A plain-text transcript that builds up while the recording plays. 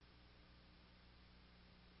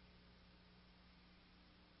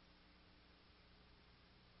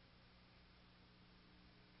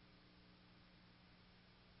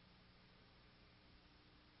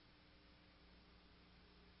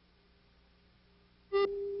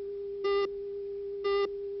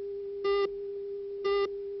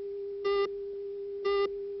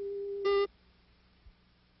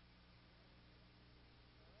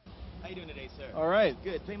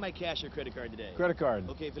pay my cash or credit card today? Credit card.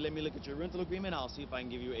 Okay, if you let me look at your rental agreement, I'll see if I can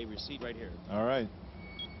give you a receipt right here. All right.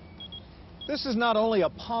 This is not only a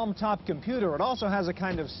palm-top computer, it also has a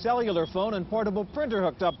kind of cellular phone and portable printer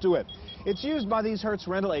hooked up to it. It's used by these Hertz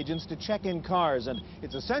rental agents to check in cars, and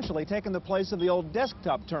it's essentially taken the place of the old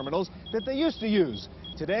desktop terminals that they used to use.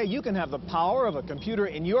 Today, you can have the power of a computer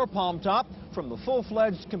in your palm-top, from the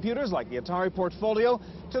full-fledged computers like the Atari Portfolio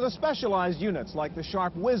to the specialized units like the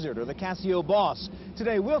Sharp Wizard or the Casio Boss.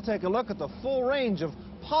 Today, we'll take a look at the full range of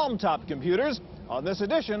palm-top computers on this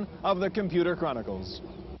edition of the Computer Chronicles.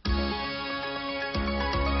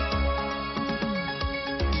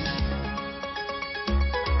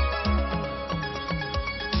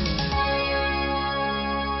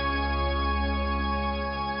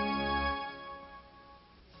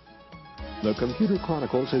 The Computer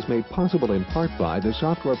Chronicles is made possible in part by the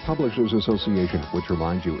Software Publishers Association, which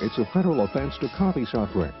reminds you it's a federal offense to copy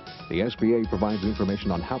software. The SPA provides information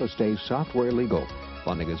on how to stay software legal.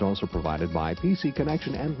 Funding is also provided by PC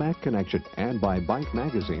Connection and Mac Connection, and by Byte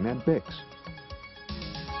Magazine and Bix.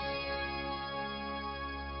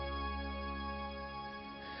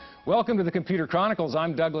 Welcome to the Computer Chronicles.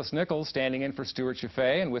 I'm Douglas Nichols, standing in for Stuart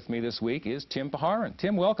Chaffee, and with me this week is Tim Paharan.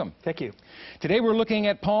 Tim, welcome. Thank you. Today we're looking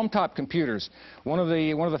at palm-top computers. One of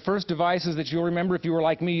the first devices that you'll remember, if you were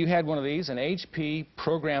like me, you had one of these, an HP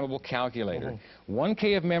programmable calculator.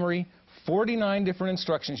 1K of memory, 49 different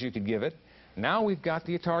instructions you could give it. Now we've got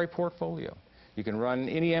the Atari Portfolio. You can run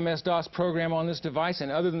any MS-DOS program on this device,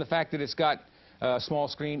 and other than the fact that it's got a small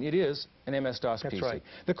screen, it is an MS-DOS PC. That's right.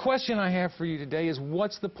 The question I have for you today is,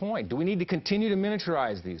 what's the point? Do we need to continue to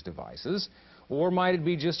miniaturize these devices, or might it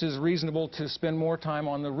be just as reasonable to spend more time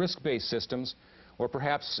on the RISC-based systems, or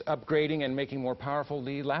perhaps upgrading and making more powerful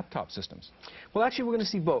the laptop systems? Well, actually, we're going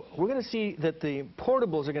to see both. We're going to see that the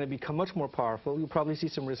portables are going to become much more powerful. You'll probably see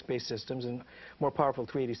some RISC-based systems and more powerful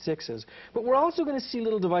 386s. But we're also going to see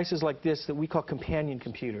little devices like this that we call companion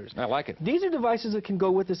computers. I like it. These are devices that can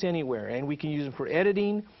go with us anywhere, and we can use them for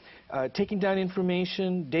editing, taking down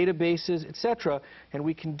information, databases, etc. And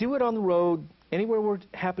we can do it on the road, anywhere we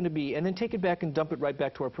happen to be, and then take it back and dump it right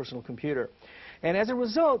back to our personal computer. And as a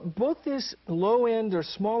result, both this low-end or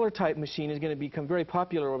smaller type machine is going to become very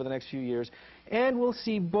popular over the next few years, and we'll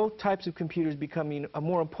see both types of computers becoming a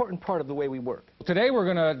more important part of the way we work. Today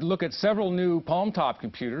we're going to look at several new palm-top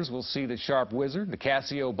computers. We'll see the Sharp Wizard, the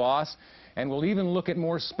Casio Boss, and we'll even look at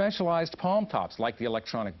more specialized palm-tops like the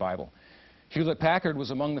Electronic Bible. Hewlett-Packard was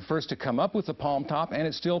among the first to come up with the palm-top, and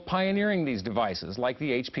it's still pioneering these devices like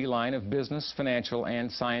the HP line of business, financial,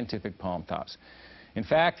 and scientific palm-tops. In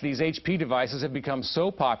fact, these HP devices have become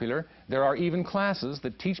so popular, there are even classes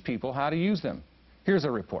that teach people how to use them. Here's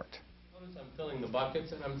a report. Notice I'm filling the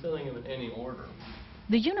buckets, and I'm filling them in any order.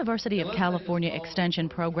 The University of California Extension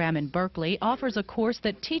program in Berkeley offers a course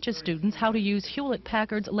that teaches students how to use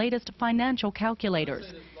Hewlett-Packard's latest financial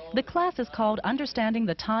calculators. The class is called Understanding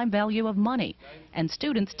the Time Value of Money, and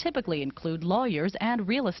students typically include lawyers and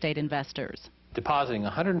real estate investors. Depositing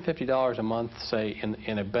 $150 a month, say,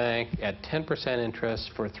 in a bank at 10%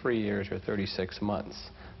 interest for 3 years or 36 months.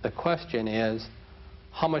 The question is,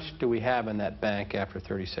 how much do we have in that bank after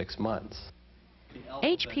 36 months?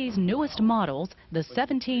 HP's newest models, the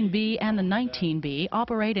 17B and the 19B,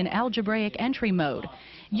 operate in algebraic entry mode.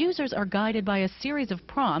 Users are guided by a series of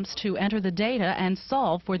prompts to enter the data and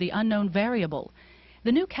solve for the unknown variable.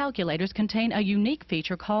 The new calculators contain a unique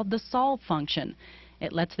feature called the solve function.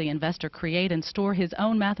 It lets the investor create and store his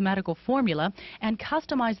own mathematical formula and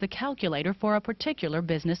customize the calculator for a particular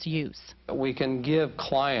business use. We can give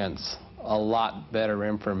clients a lot better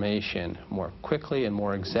information, more quickly and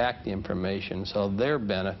more exact information, so they're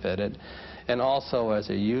benefited. And also, as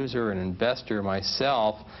a user and investor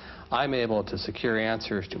myself, I'm able to secure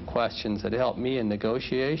answers to questions that help me in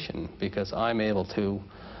negotiation, because I'm able to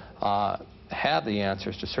have the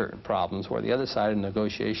answers to certain problems where the other side of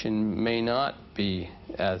negotiation may not be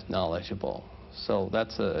as knowledgeable. So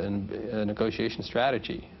that's a negotiation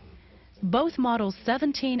strategy. Both models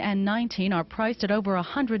 17 and 19 are priced at over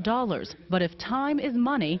 $100, but if time is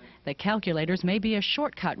money, the calculators may be a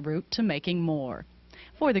shortcut route to making more.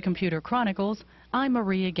 For the Computer Chronicles, I'm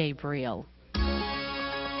Maria Gabriel.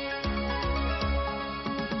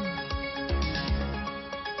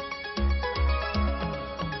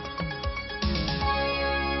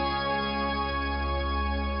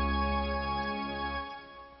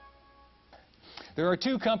 There are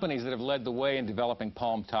two companies that have led the way in developing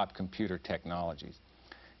palm-top computer technologies.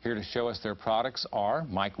 Here to show us their products are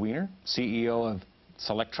Mike Weiner, CEO of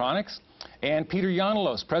Selectronics, and Peter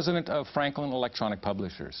Yongelos, president of Franklin Electronic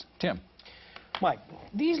Publishers. Tim. Mike,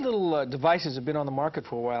 these little devices have been on the market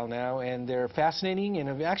for a while now, and they're fascinating and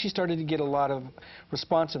have actually started to get a lot of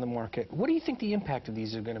response in the market. What do you think the impact of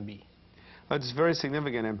these are going to be? It's a very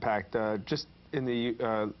significant impact. Just in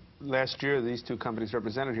the last year, these two companies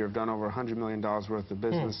represented here have done over $100 million worth of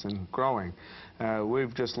business and growing.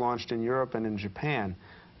 We've just launched in Europe and in Japan.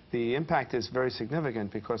 The impact is very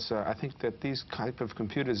significant because I think that these type of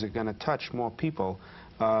computers are going to touch more people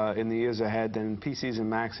in the years ahead than PCs and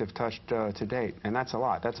Macs have touched to date. And that's a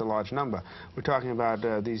lot. That's a large number. We're talking about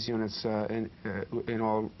these units in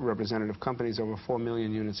all representative companies, over 4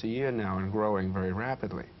 million units a year now and growing very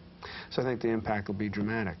rapidly. So I think the impact will be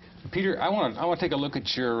dramatic. Peter, I want to take a look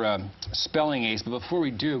at your spelling ace, but before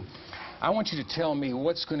we do, I want you to tell me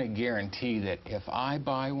what's going to guarantee that if I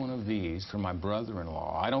buy one of these for my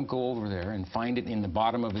brother-in-law, I don't go over there and find it in the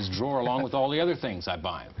bottom of his drawer along with all the other things I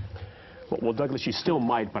buy him. Well, Douglas, you still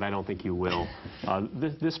might, but I don't think you will.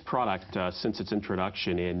 This product, since its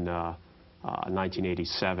introduction in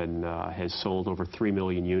 1987, has sold over 3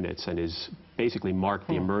 million units and has basically marked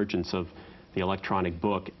the emergence of the electronic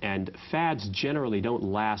book. And fads generally don't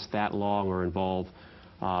last that long or involve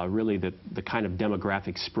really the kind of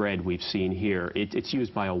demographic spread we've seen here. It's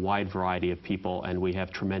used by a wide variety of people, and we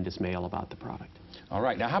have tremendous mail about the product. All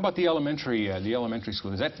right. Now, how about the elementary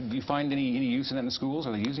school? Do you find any use in that in the schools?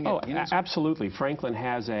 Are they using it? Oh, absolutely. Franklin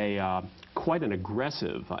has a quite an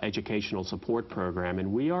aggressive educational support program,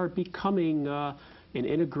 and we are becoming an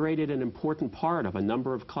integrated and important part of a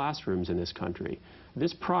number of classrooms in this country.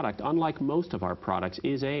 This product, unlike most of our products,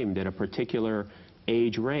 is aimed at a particular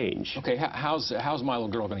age range. Okay, how's my little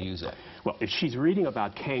girl going to use that? Well, if she's reading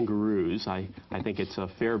about kangaroos, I think it's a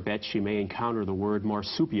fair bet she may encounter the word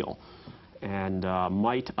marsupial and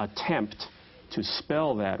might attempt to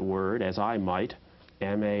spell that word as I might,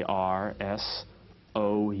 M-A-R-S-O-U-P-E-A-L.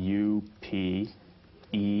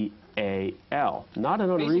 Not an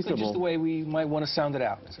unreasonable... Basically just the way we might want to sound it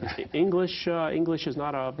out. English is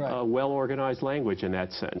not a well-organized language in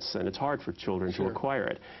that sense, and it's hard for children to acquire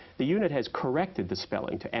it. The unit has corrected the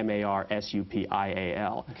spelling to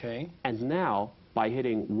M-A-R-S-U-P-I-A-L. Okay. And now, by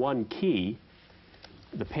hitting one key,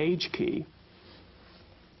 the page key,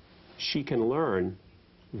 she can learn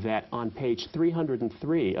that on page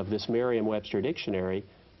 303 of this Merriam-Webster dictionary,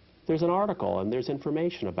 there's an article and there's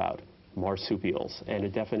information about marsupials and a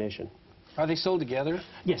definition. Are they sold together?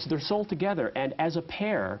 Yes, they're sold together, and as a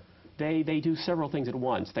pair, they do several things at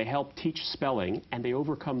once. They help teach spelling, and they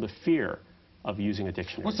overcome the fear of using a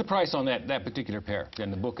dictionary. What's the price on that particular pair, then,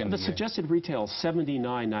 the book and the suggested retail is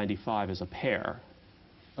 $79.95 as a pair.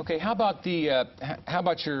 Okay, how about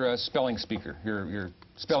your spelling speaker, your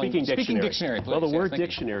speaking dictionary, please? Well, the word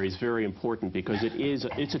dictionary is very important because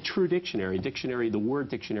it's a true dictionary. The word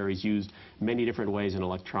dictionary is used many different ways in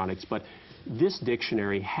electronics, but this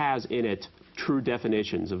dictionary has in it true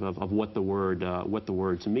definitions of what the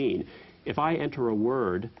words mean. If I enter a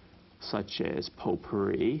word such as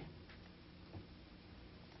potpourri,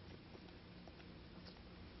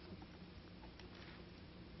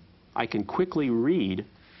 I can quickly read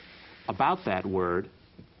about that word.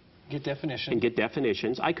 Get definition. And get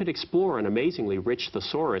definitions. I could explore an amazingly rich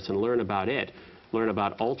thesaurus and learn about it, learn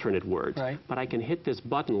about alternate words. Right. But I can hit this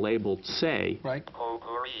button labeled say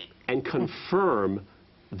and confirm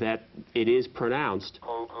that it is pronounced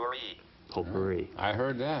potpourri. I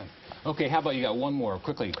heard that. Okay, how about you got one more,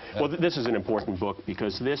 quickly. Well, this is an important book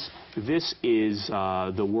because this is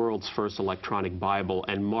the world's first electronic Bible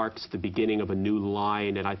and marks the beginning of a new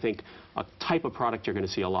line, and I think a type of product you're going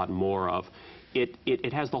to see a lot more of.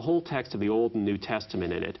 It has the whole text of the Old and New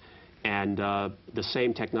Testament in it, and the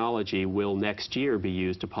same technology will next year be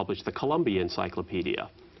used to publish the Columbia Encyclopedia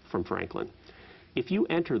from Franklin. If you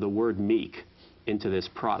enter the word meek into this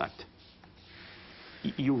product,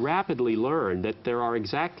 you rapidly learn that there are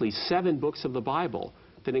exactly 7 books of the Bible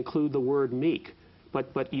that include the word meek. But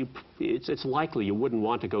it's likely you wouldn't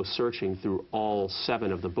want to go searching through all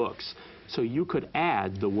 7 of the books. So you could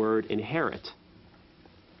add the word inherit.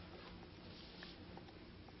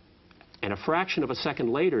 And a fraction of a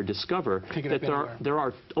second later discover that there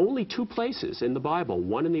are only 2 places in the Bible,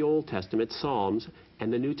 one in the Old Testament, Psalms,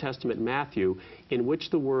 and the New Testament, Matthew, in which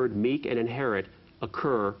the word meek and inherit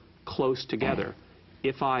occur close together.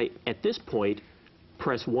 If I, at this point,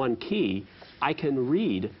 press one key, I can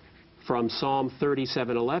read from Psalm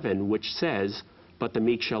 37:11, which says, "But the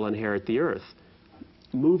meek shall inherit the earth."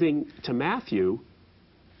 Moving to Matthew,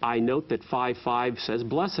 I note that 5:5 says,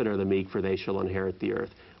 "Blessed are the meek, for they shall inherit the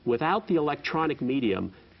earth." Without the electronic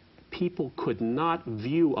medium, people could not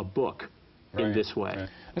view a book in this way. Right.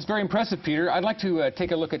 That's very impressive, Peter. I'd like to take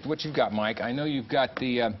a look at what you've got, Mike. I know you've got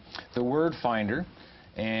the word finder.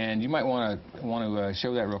 And you might want to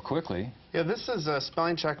show that real quickly. Yeah, this is a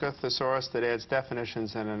spelling checker thesaurus that adds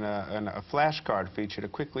definitions and a flashcard feature to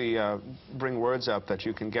quickly bring words up that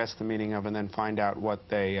you can guess the meaning of and then find out what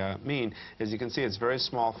they mean. As you can see, it's very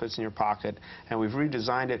small, fits in your pocket, and we've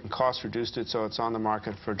redesigned it and cost reduced it so it's on the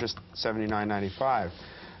market for just $79.95.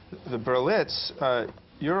 The Berlitz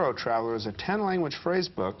Euro Traveler is a 10-language phrase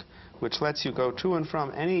book which lets you go to and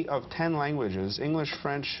from any of 10 languages: English,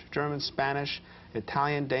 French, German, Spanish,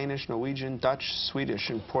 Italian, Danish, Norwegian, Dutch, Swedish,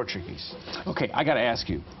 and Portuguese. Okay, I got to ask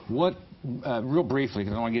you, what, real briefly,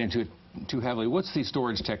 because I don't want to get into it too heavily, what's the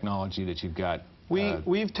storage technology that you've got?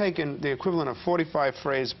 We've taken the equivalent of 45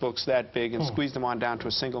 phrase books that big and squeezed them on down to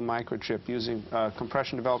a single microchip using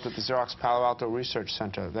compression developed at the Xerox Palo Alto Research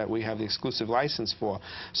Center that we have the exclusive license for,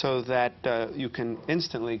 so that you can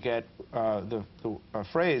instantly get the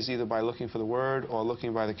phrase either by looking for the word or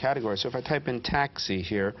looking by the category. So if I type in taxi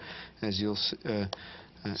here, as you'll see...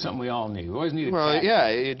 something we all need. We always need a Well, taxi. yeah,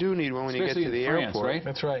 you do need one when you get to the France, airport. Right?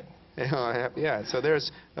 That's right. Yeah, so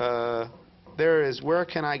there is where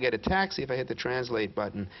can I get a taxi? If I hit the translate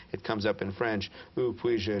button, it comes up in French. Où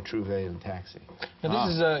puis-je trouver un taxi? Now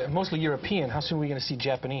this is mostly European. How soon are we going to see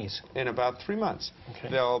Japanese? In about 3 months. Okay.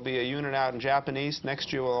 There'll be a unit out in Japanese.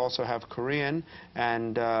 Next year we'll also have Korean,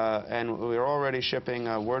 and we're already shipping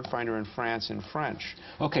a word finder in France in French.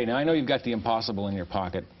 Okay, now I know you've got the Impossible in your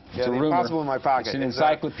pocket. Yeah, It's a the rumor. Impossible in my pocket. It's an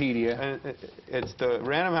encyclopedia. It's the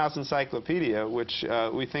Random House Encyclopedia, which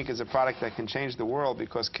we think is a product that can change the world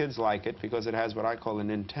because kids like it, because it has what I call the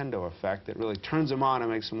Nintendo effect. It really turns them on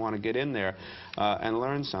and makes them want to get in there and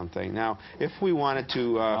learn something. Now, if we wanted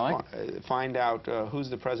to find out who's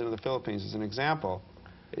the president of the Philippines, as an example,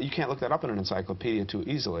 you can't look that up in an encyclopedia too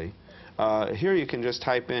easily. Here you can just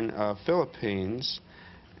type in Philippines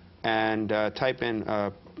and type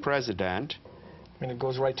in president. And it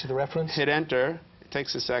goes right to the reference? Hit enter. It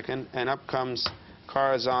takes a second, and up comes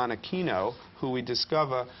Corazon Aquino, who we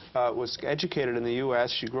discover was educated in the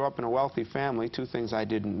U.S. She grew up in a wealthy family, two things I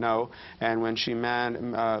didn't know. And when she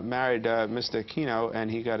married Mr. Aquino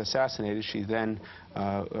and he got assassinated, she then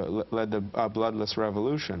led the bloodless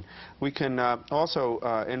revolution. We can also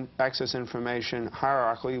access information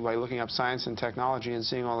hierarchically by looking up science and technology and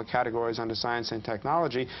seeing all the categories under science and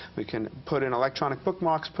technology. We can put in electronic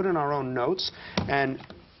bookmarks, put in our own notes, and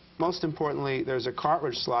most importantly, there's a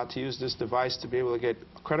cartridge slot to use this device to be able to get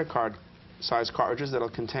credit card size cartridges that'll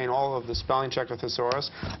contain all of the spelling checker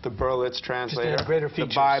thesaurus, the Berlitz translator,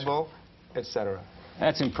 the Bible, etc.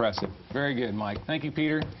 That's impressive. Very good, Mike. Thank you,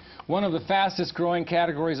 Peter. One of the fastest growing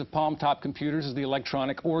categories of palm-top computers is the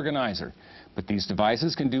electronic organizer. But these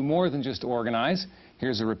devices can do more than just organize.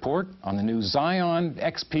 Here's a report on the new Xeon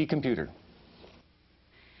XP computer.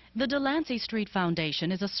 The Delancey Street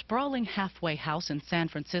Foundation is a sprawling halfway house in San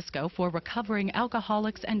Francisco for recovering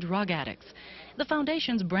alcoholics and drug addicts. The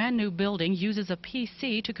foundation's brand new building uses a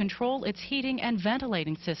PC to control its heating and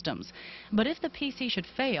ventilating systems. But if the PC should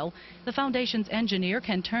fail, the foundation's engineer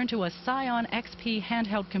can turn to a Xeon XP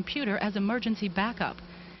handheld computer as emergency backup.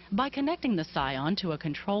 By connecting the Xeon to a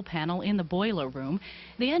control panel in the boiler room,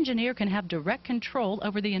 the engineer can have direct control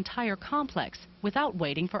over the entire complex without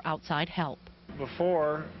waiting for outside help.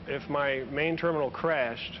 Before, if my main terminal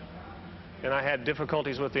crashed and I had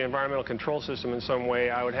difficulties with the environmental control system in some way,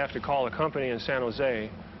 I would have to call a company in San Jose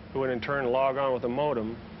who would in turn log on with a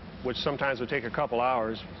modem, which sometimes would take a couple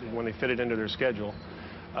hours when they fit it into their schedule.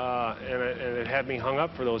 And it had me hung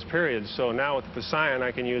up for those periods. So now with the Xeon,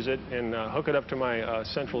 I can use it and hook it up to my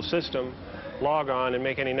central system, log on, and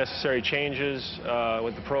make any necessary changes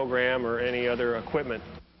with the program or any other equipment.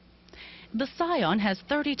 The Xeon has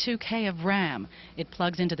 32K of RAM. It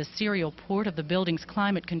plugs into the serial port of the building's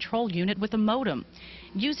climate control unit with a modem.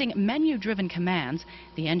 Using menu-driven commands,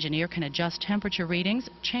 the engineer can adjust temperature readings,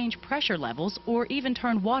 change pressure levels, or even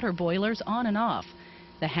turn water boilers on and off.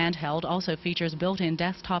 The handheld also features built-in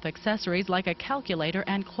desktop accessories like a calculator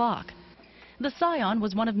and clock. The Xeon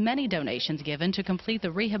was one of many donations given to complete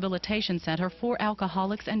the Rehabilitation Center for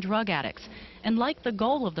Alcoholics and Drug Addicts. And like the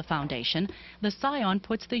goal of the foundation, the Xeon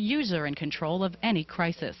puts the user in control of any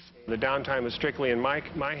crisis. The downtime is strictly in my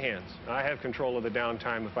hands. I have control of the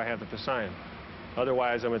downtime if I have the Xeon.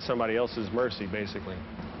 Otherwise, I'm at somebody else's mercy, basically.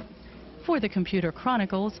 For the Computer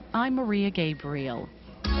Chronicles, I'm Maria Gabriel.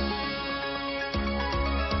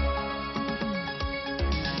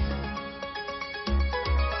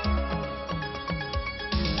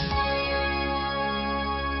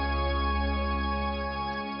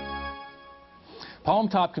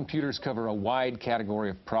 Palm-top computers cover a wide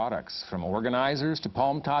category of products, from organizers to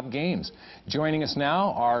palm-top games. Joining us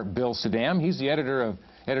now are Bill Saddam. He's the editor of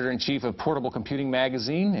editor-in-chief of Portable Computing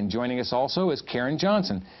Magazine, and joining us also is Karen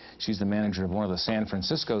Johnson. She's the manager of one of the San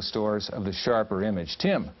Francisco stores of the Sharper Image.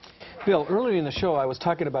 Tim. Bill, earlier in the show I was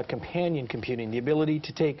talking about companion computing, the ability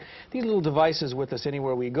to take these little devices with us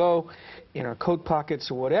anywhere we go, in our coat pockets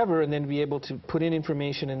or whatever, and then be able to put in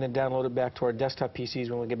information and then download it back to our desktop PCs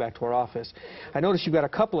when we get back to our office. I noticed you've got a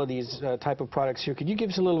couple of these type of products here. Could you give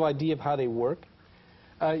us a little idea of how they work?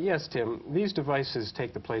 Yes, Tim. These devices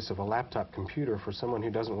take the place of a laptop computer for someone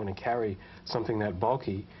who doesn't want to carry something that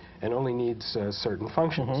bulky and only needs certain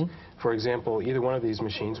functions. For example, either one of these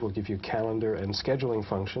machines will give you calendar and scheduling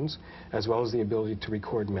functions, as well as the ability to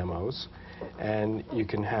record memos. And you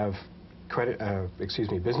can have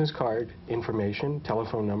business card information,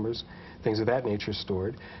 telephone numbers, things of that nature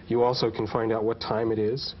stored. You also can find out what time it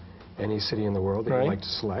is, any city in the world that you'd like to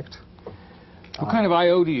select. What kind of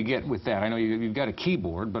I.O. do you get with that? I know you've got a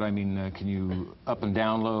keyboard, but I mean, can you up and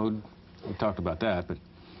download? We talked about that, but...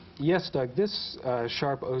 Yes, Doug. This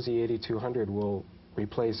Sharp OZ8200 will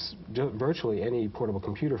replace virtually any portable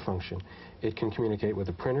computer function. It can communicate with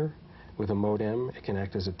a printer, with a modem. It can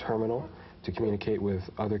act as a terminal to communicate with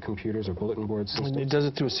other computers or bulletin board systems. And it does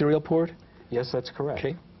it through a serial port? Yes, that's correct.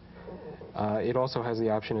 Okay. It also has the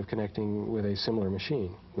option of connecting with a similar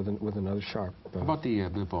machine, with another Sharp. How about the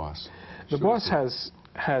Boss? The Boss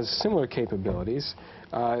has similar capabilities.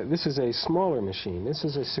 This is a smaller machine. This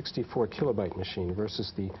is a 64 kilobyte machine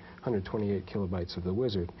versus the 128 kilobytes of the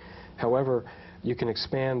Wizard. However, you can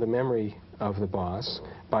expand the memory of the Boss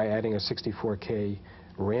by adding a 64K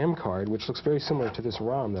RAM card, which looks very similar to this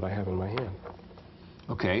ROM that I have in my hand.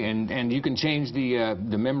 Okay, and you can change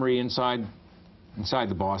the memory inside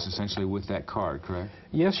the Boss essentially with that card, correct?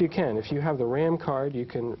 Yes, you can. If you have the RAM card, you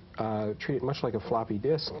can treat it much like a floppy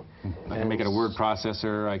disk. I can make it a word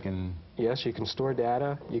processor. I can... Yes, you can store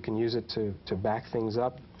data. You can use it to back things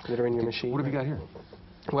up that are in your machine. What have you got here?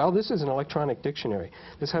 Well, this is an electronic dictionary.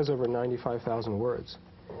 This has over 95,000 words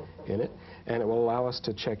in it, and it will allow us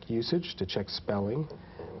to check usage, to check spelling,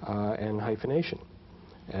 and hyphenation,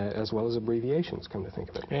 as well as abbreviations, come to think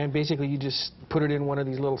of it. And basically you just put it in one of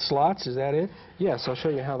these little slots, is that it? Yes, I'll show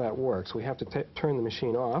you how that works. We have to turn the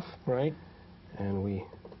machine off. Right. And we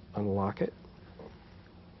unlock it,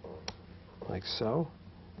 like so.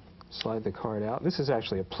 Slide the card out. This is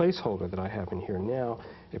actually a placeholder that I have in here now.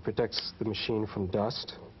 It protects the machine from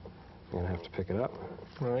dust. I'm going to have to pick it up.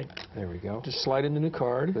 Right. There we go. Just slide in the new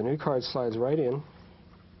card. The new card slides right in,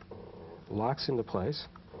 locks into place,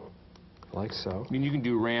 like so. I mean, you can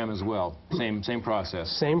do RAM as well. Same process.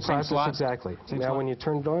 Same process, slot? exactly. Same now, slot? when you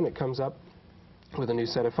turn it on, it comes up with a new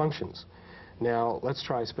set of functions. Now, let's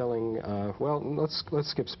try spelling. Well, let's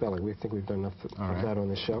skip spelling. We think we've done enough of that on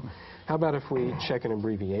this show. How about if we check an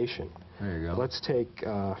abbreviation? There you go. Let's take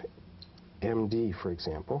MD, for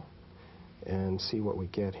example, and see what we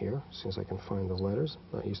get here, as soon as I can find the letters.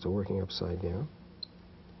 Not used to working upside down.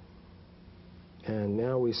 And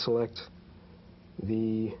now we select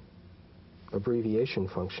the abbreviation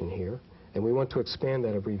function here, and we want to expand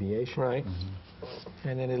that abbreviation. Right.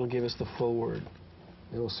 And then it'll give us the full word.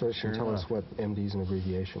 It'll search and tell us what MD is an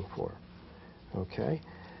abbreviation for. Okay.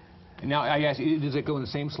 Now, I ask you, does it go in the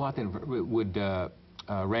same slot then? Would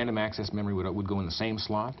random access memory would go in the same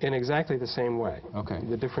slot? In exactly the same way. Okay.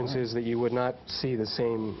 The difference is that you would not see the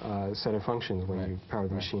same set of functions when you power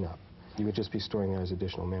the machine up. You would just be storing that as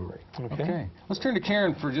additional memory. Okay. Let's turn to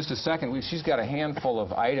Karen for just a second. She's got a handful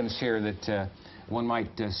of items here that one might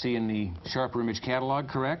see in the Sharper Image catalog,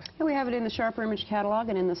 correct? Yeah, we have it in the Sharper Image catalog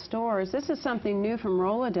and in the stores. This is something new from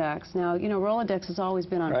Rolodex. Now, you know, Rolodex has always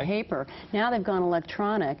been on paper. Now they've gone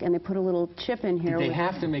electronic, and they put a little chip in here. Did they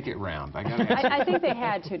have to make it round? I think they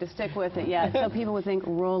had to stick with it, yeah. So people would think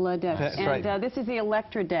Rolodex. That's and right. This is the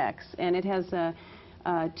Electrodex, and it has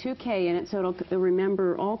 2K in it, so it'll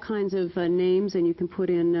remember all kinds of names, and you can put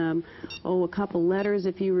in, a couple letters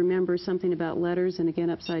if you remember something about letters. And again,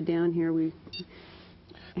 upside down here, we...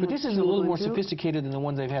 But this is a little more sophisticated than the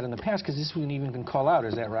ones they've had in the past, because this one even can call out,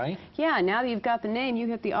 is that right? Yeah, now that you've got the name, you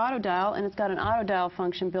hit the auto dial, and it's got an auto dial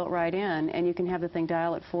function built right in, and you can have the thing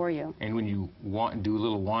dial it for you. And when you do a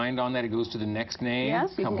little wind on that, it goes to the next name?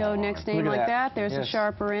 Yes, you can go next name like that. There's yes. a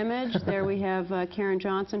Sharper Image. There we have Karen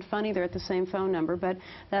Johnson. Funny, they're at the same phone number, but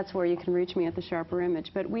that's where you can reach me, at the Sharper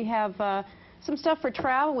Image. But we have some stuff for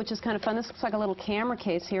travel, which is kind of fun. This looks like a little camera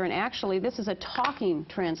case here, and actually this is a talking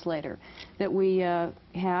translator that we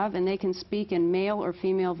have, and they can speak in male or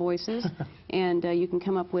female voices, and you can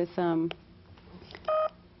come up with,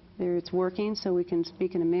 there it's working, so we can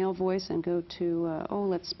speak in a male voice and go to,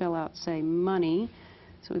 let's spell out, say, money.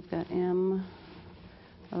 So we've got M-O-N-E-Y.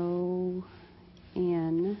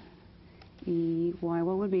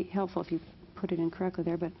 What would be helpful if you put it in correctly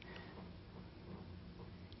there, but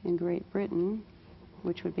in Great Britain,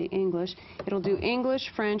 which would be English, it'll do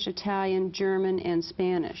English, French, Italian, German, and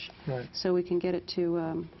Spanish. Right. So we can get it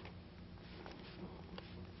to,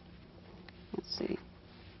 let's see.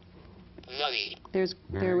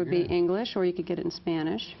 There would be English, or you could get it in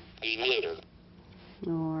Spanish.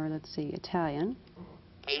 Or, let's see, Italian.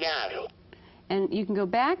 And you can go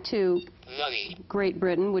back to Great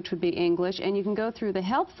Britain, which would be English, and you can go through the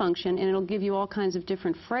help function, and it'll give you all kinds of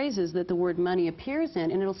different phrases that the word money appears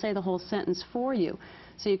in, and it'll say the whole sentence for you.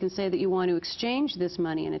 So you can say that you want to exchange this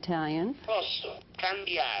money in Italian. Posso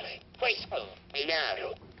cambiare questo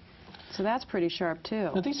denaro. So that's pretty sharp, too.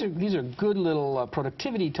 Now, these are good little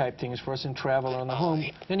productivity type things for us in travel or on the home.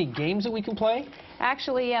 Any games that we can play?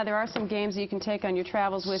 Actually, yeah, there are some games that you can take on your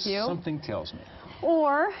travels with you. Something tells me.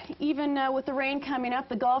 Or, even with the rain coming up,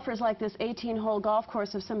 the golfers like this 18-hole golf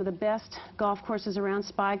course of some of the best golf courses around.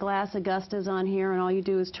 Spyglass, Augusta's on here, and all you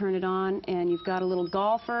do is turn it on, and you've got a little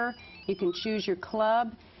golfer. You can choose your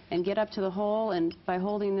club and get up to the hole, and by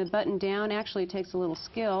holding the button down, actually it takes a little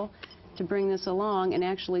skill to bring this along and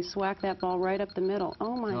actually swack that ball right up the middle.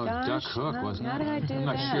 Oh my gosh. Duck hook, wasn't it? How did I do that? I'm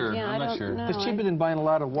not sure. Yeah, I'm not sure. It's cheaper than buying a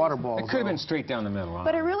lot of water balls. It could have been straight down the middle.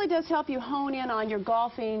 But it really does help you hone in on your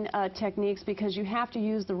golfing techniques, because you have to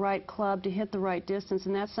use the right club to hit the right distance,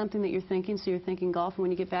 and that's something that you're thinking. So you're thinking golf, and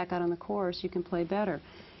when you get back out on the course, you can play better.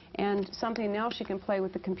 And something else you can play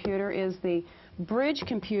with the computer is the bridge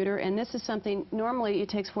computer, and this is something normally it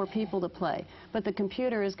takes 4 people to play, but the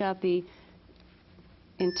computer has got the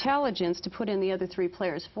intelligence to put in the other 3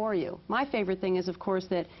 players for you. My favorite thing is, of course,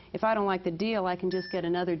 that if I don't like the deal, I can just get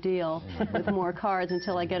another deal with more cards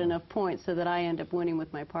until I get enough points so that I end up winning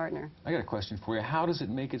with my partner. I got a question for you. How does it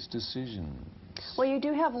make its decisions? Well, you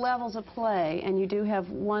do have levels of play, and you do have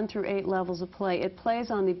 1 through 8 levels of play. It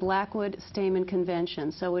plays on the Blackwood-Stayman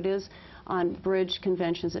convention, so it is on bridge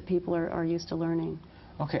conventions that people are used to learning.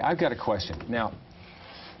 Okay, I've got a question. Now,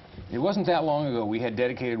 it wasn't that long ago we had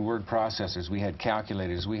dedicated word processors, we had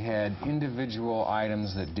calculators, we had individual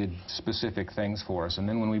items that did specific things for us. And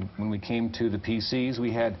then when we came to the PCs,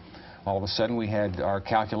 we had, all of a sudden, we had our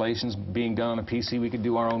calculations being done on a PC. We could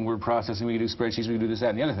do our own word processing, we could do spreadsheets, we could do this, that,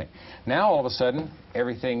 and the other thing. Now, all of a sudden,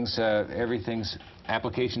 everything's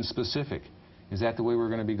application specific. Is that the way we're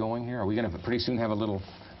going to be going here? Are we going to pretty soon have a little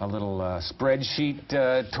spreadsheet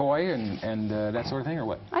toy and that sort of thing, or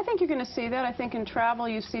what? I think you're going to see that. I think in travel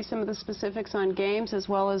you see some of the specifics on games, as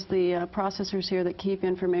well as the processors here that keep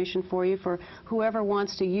information for you for whoever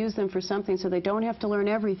wants to use them for something, so they don't have to learn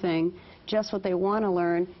everything, just what they want to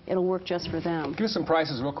learn. It'll work just for them. Give us some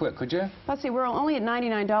prices real quick, could you? Let's see, we're only at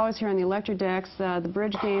 $99 here on the Electrodex. The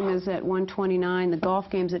bridge game is at $129, the golf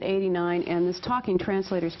game's at $89, and this talking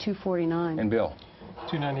translator is $249. And Bill?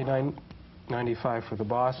 $299.95 for the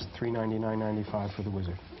Boss, $399.95 for the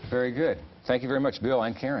Wizard. Very good. Thank you very much, Bill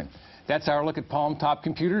and Karen. That's our look at Palm Top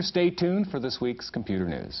computers. Stay tuned for this week's computer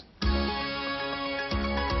news.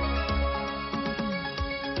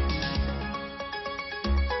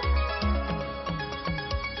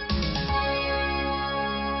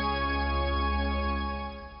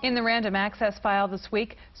 In the Random Access file this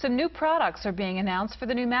week, some new products are being announced for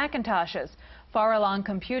the new Macintoshes. Farallon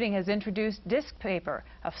Computing has introduced DiskPaper,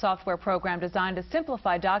 a software program designed to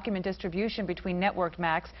simplify document distribution between networked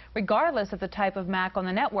Macs, regardless of the type of Mac on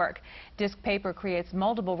the network. DiskPaper creates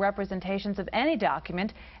multiple representations of any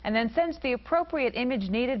document and then sends the appropriate image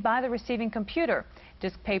needed by the receiving computer.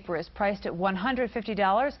 DiskPaper is priced at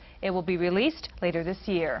 $150. It will be released later this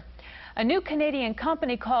year. A new Canadian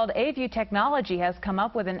company called AView Technology has come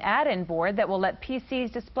up with an add-in board that will let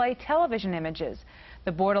PCs display television images.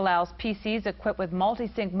 The board allows PCs equipped with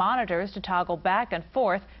multi-sync monitors to toggle back and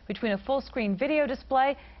forth between a full-screen video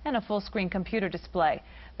display and a full-screen computer display.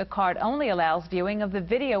 The card only allows viewing of the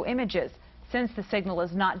video images. Since the signal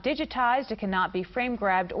is not digitized, it cannot be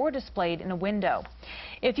frame-grabbed or displayed in a window.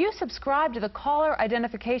 If you subscribe to the caller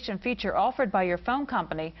identification feature offered by your phone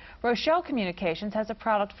company, Rochelle Communications has a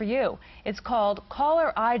product for you. It's called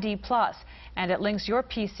Caller ID Plus, and it links your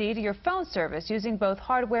PC to your phone service using both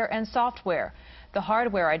hardware and software. The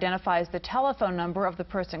hardware identifies the telephone number of the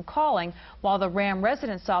person calling, while the RAM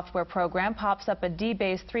resident software program pops up a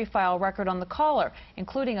DBase 3-file record on the caller,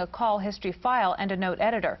 including a call history file and a note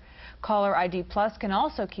editor. Caller ID Plus can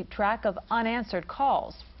also keep track of unanswered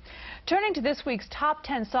calls. Turning to this week's top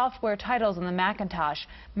 10 software titles on the Macintosh,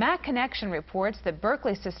 Mac Connection reports that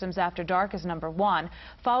Berkeley Systems After Dark is number 1,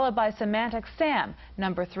 followed by Symantec SAM.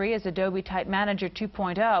 Number 3 is Adobe Type Manager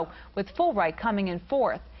 2.0, with Fulbright coming in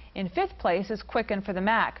 4th. In 5th place is Quicken for the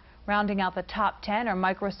Mac. Rounding out the top 10 are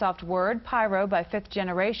Microsoft Word, Pyro by 5th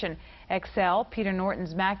generation, Excel, Peter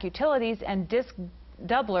Norton's Mac Utilities, and Disk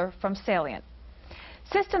Doubler from Salient.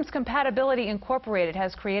 Systems Compatibility Incorporated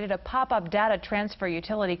has created a pop-up data transfer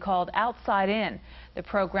utility called Outside In. The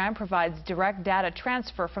program provides direct data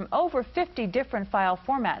transfer from over 50 different file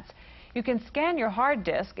formats. You can scan your hard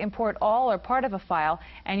disk, import all or part of a file,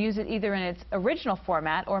 and use it either in its original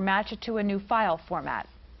format or match it to a new file format.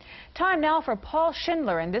 Time now for Paul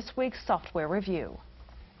Schindler in this week's Software Review.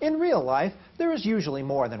 In real life, there is usually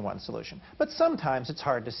more than one solution, but sometimes it's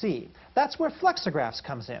hard to see. That's where Flexigraphs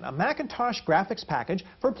comes in, a Macintosh graphics package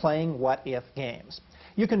for playing what-if games.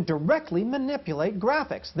 You can directly manipulate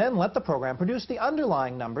graphics, then let the program produce the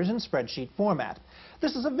underlying numbers in spreadsheet format.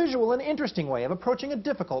 This is a visual and interesting way of approaching a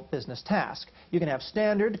difficult business task. You can have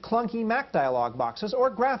standard, clunky Mac dialog boxes or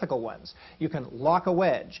graphical ones. You can lock a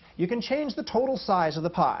wedge. You can change the total size of the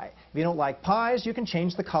pie. If you don't like pies, you can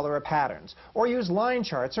change the color or patterns, or use line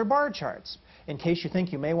charts or bar charts. In case you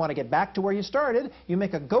think you may want to get back to where you started, you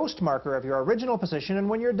make a ghost marker of your original position, and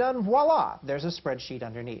when you're done, voila, there's a spreadsheet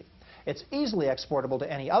underneath. It's easily exportable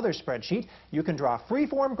to any other spreadsheet. You can draw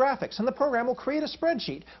free-form graphics, and the program will create a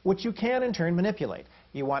spreadsheet, which you can in turn manipulate.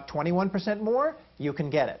 You want 21% more? You can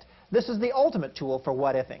get it. This is the ultimate tool for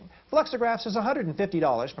what-ifing. Flexigraphs is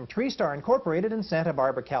 $150 from TreeStar Incorporated in Santa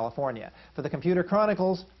Barbara, California. For the Computer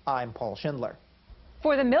Chronicles, I'm Paul Schindler.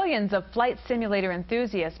 For the millions of flight simulator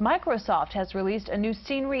enthusiasts, Microsoft has released a new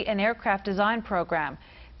scenery and aircraft design program.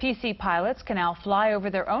 PC pilots can now fly over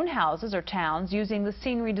their own houses or towns using the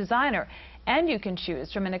Scenery Designer, and you can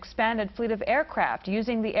choose from an expanded fleet of aircraft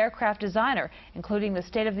using the Aircraft Designer, including the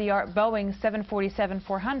state-of-the-art Boeing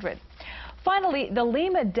 747-400. Finally, the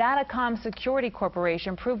Lima Datacom Security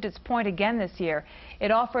Corporation proved its point again this year. It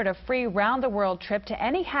offered a free round-the-world trip to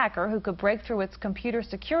any hacker who could break through its computer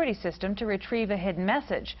security system to retrieve a hidden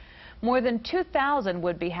message. More than 2,000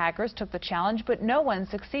 would-be hackers took the challenge, but no one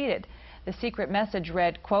succeeded. The secret message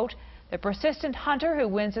read, quote, "The persistent hunter who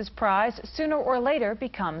wins his prize sooner or later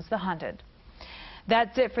becomes the hunted."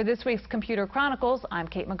 That's it for this week's Computer Chronicles. I'm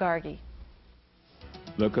Kate McGargy.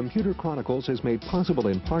 The Computer Chronicles is made possible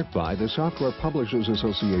in part by the Software Publishers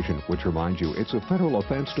Association, which reminds you it's a federal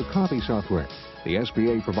offense to copy software. The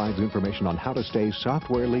SBA provides information on how to stay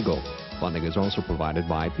software legal. Funding is also provided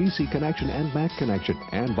by PC Connection and Mac Connection,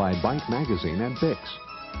 and by Byte Magazine and Bix.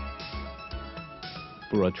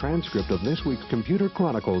 For a transcript of this week's Computer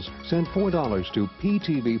Chronicles, send $4 to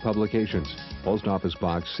PTV Publications, Post Office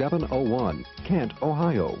Box 701, Kent,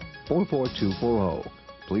 Ohio, 44240.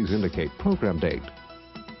 Please indicate program date.